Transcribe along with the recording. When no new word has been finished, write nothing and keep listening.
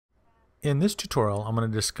In this tutorial, I'm going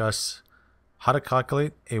to discuss how to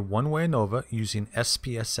calculate a one-way ANOVA using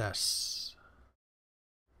SPSS.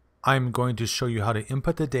 I'm going to show you how to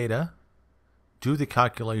input the data, do the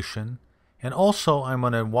calculation, and also I'm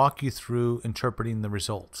going to walk you through interpreting the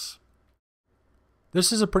results.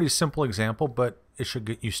 This is a pretty simple example, but it should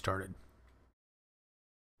get you started.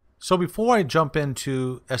 So before I jump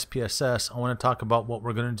into SPSS, I want to talk about what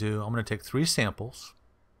we're going to do. I'm going to take 3 samples,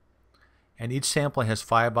 and each sample has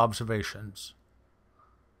 5 observations.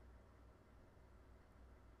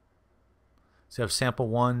 So you have sample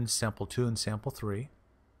 1, sample 2, and sample 3.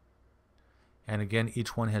 And again,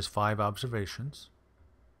 each one has 5 observations.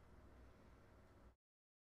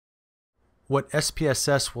 What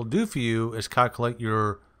SPSS will do for you is calculate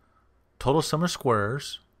your total sum of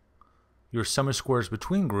squares, your sum of squares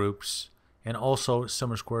between groups, and also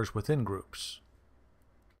sum of squares within groups.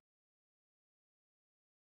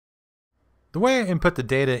 The way I input the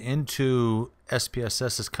data into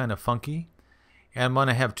SPSS is kind of funky. And I'm going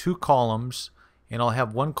to have 2 columns, and I'll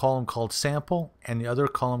have one column called sample and the other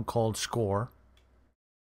column called score.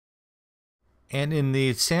 And in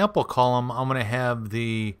the sample column, I'm going to have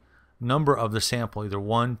the number of the sample, either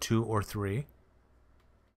 1, 2, or 3.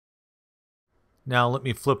 Now let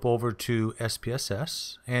me flip over to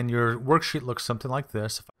SPSS, and your worksheet looks something like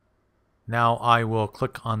this. Now I will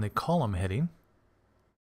click on the column heading,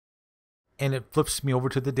 and it flips me over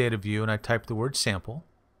to the data view, and I type the word sample.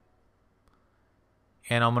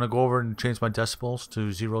 And I'm going to go over and change my decimals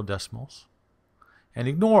to 0 decimals. And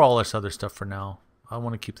ignore all this other stuff for now. I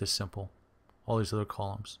want to keep this simple. All these other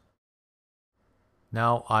columns.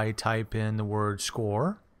 Now I type in the word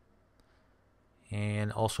score.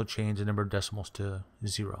 And also change the number of decimals to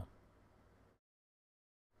 0.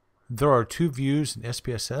 There are 2 views in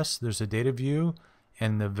SPSS. There's the data view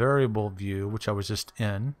and the variable view, which I was just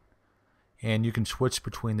in. And you can switch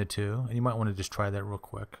between the 2. And you might want to just try that real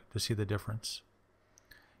quick to see the difference.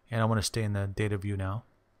 And I want to stay in the data view now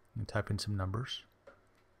and type in some numbers.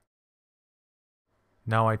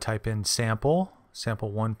 Now I type in sample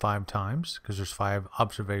 1 5 times because there's 5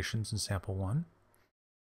 observations in sample 1.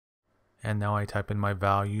 And now I type in my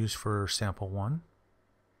values for sample 1.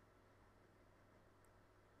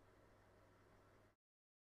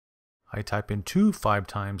 I type in 2 5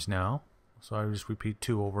 times now, so I just repeat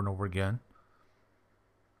 2 over and over again.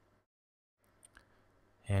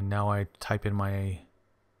 And now I type in my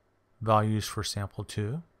values for sample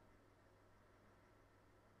 2.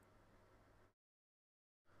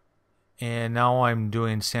 And now I'm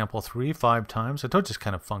doing sample 3 5 times. I told you it's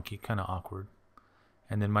kind of funky, kind of awkward.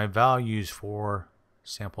 And then my values for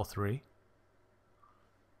sample 3.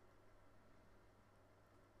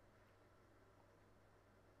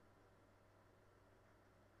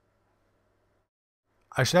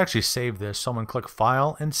 I should actually save this. So I'm going to click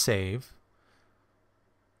File and Save.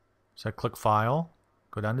 So I click File,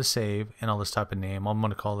 go down to Save, and I'll just type a name. I'm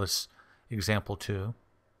going to call this example 2.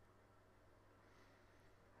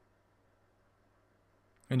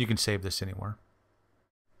 And you can save this anywhere.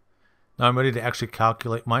 Now I'm ready to actually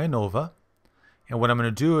calculate my ANOVA. And what I'm going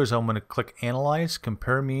to do is I'm going to click Analyze,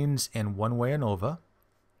 Compare Means, and One Way ANOVA.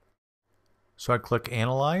 So I click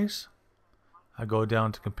Analyze. I go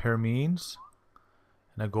down to Compare Means.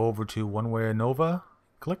 And I go over to One Way ANOVA.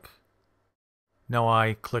 Click. Now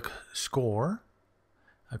I click Score.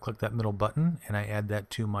 I click that middle button and I add that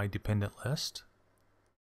to my dependent list.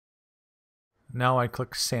 Now I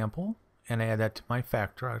click Sample and I add that to my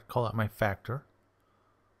factor. I call that my factor.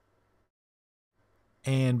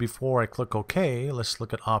 And before I click OK, let's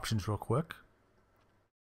look at options real quick.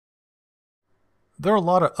 There are a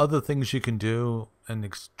lot of other things you can do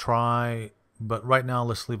and try, but right now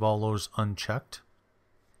let's leave all those unchecked.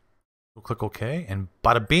 We'll click OK, and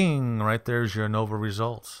bada bing, right there's your ANOVA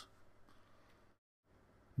results.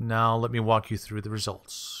 Now let me walk you through the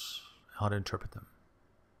results, how to interpret them.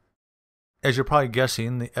 As you're probably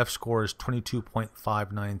guessing, the F-score is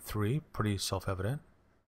 22.593, pretty self-evident.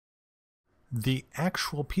 The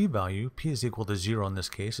actual p-value, p is equal to 0 in this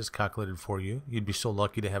case, is calculated for you. You'd be so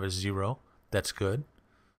lucky to have a 0. That's good.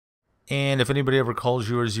 And if anybody ever calls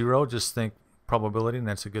you a 0, just think probability, and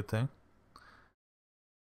that's a good thing.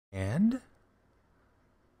 And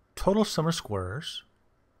total sum of squares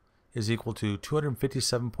is equal to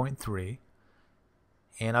 257.3.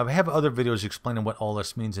 And I have other videos explaining what all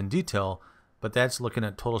this means in detail, but that's looking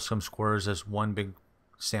at total sum squares as one big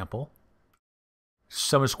sample.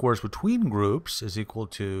 Sum of squares between groups is equal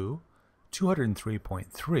to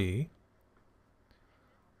 203.3.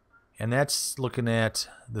 And that's looking at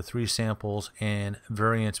the 3 samples and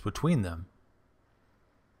variance between them.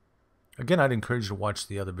 Again, I'd encourage you to watch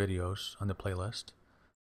the other videos on the playlist.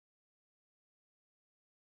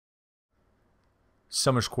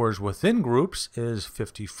 Sum of squares within groups is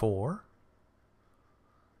 54.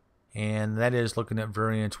 And that is looking at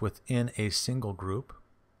variance within a single group.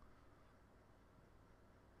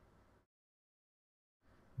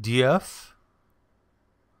 DF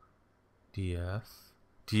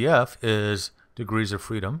is degrees of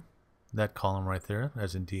freedom. That column right there,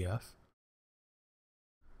 as in DF.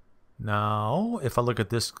 Now, if I look at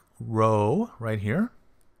this row right here,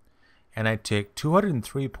 and I take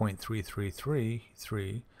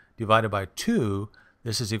 203.3333 divided by 2,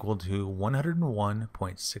 this is equal to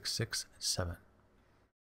 101.667,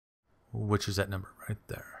 which is that number right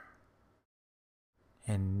there.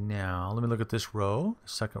 And now, let me look at this row, the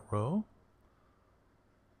second row.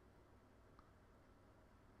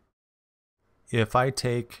 If I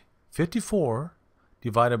take 54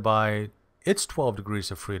 divided by its 12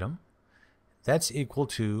 degrees of freedom, that's equal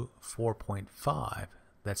to 4.5.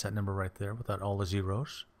 That's that number right there without all the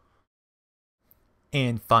zeros.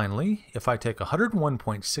 And finally, if I take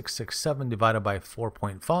 101.667 divided by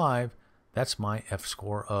 4.5, that's my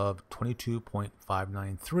F-score of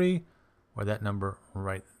 22.593, or that number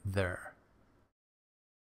right there.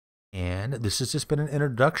 And this has just been an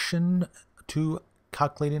introduction to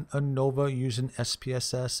calculating ANOVA using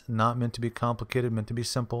SPSS. Not meant to be complicated, meant to be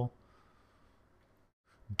simple.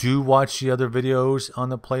 Do watch the other videos on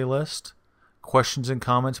the playlist. Questions and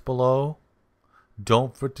comments below.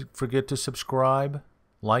 Don't forget to subscribe,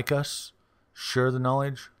 like us, share the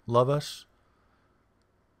knowledge, love us,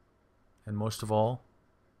 and most of all,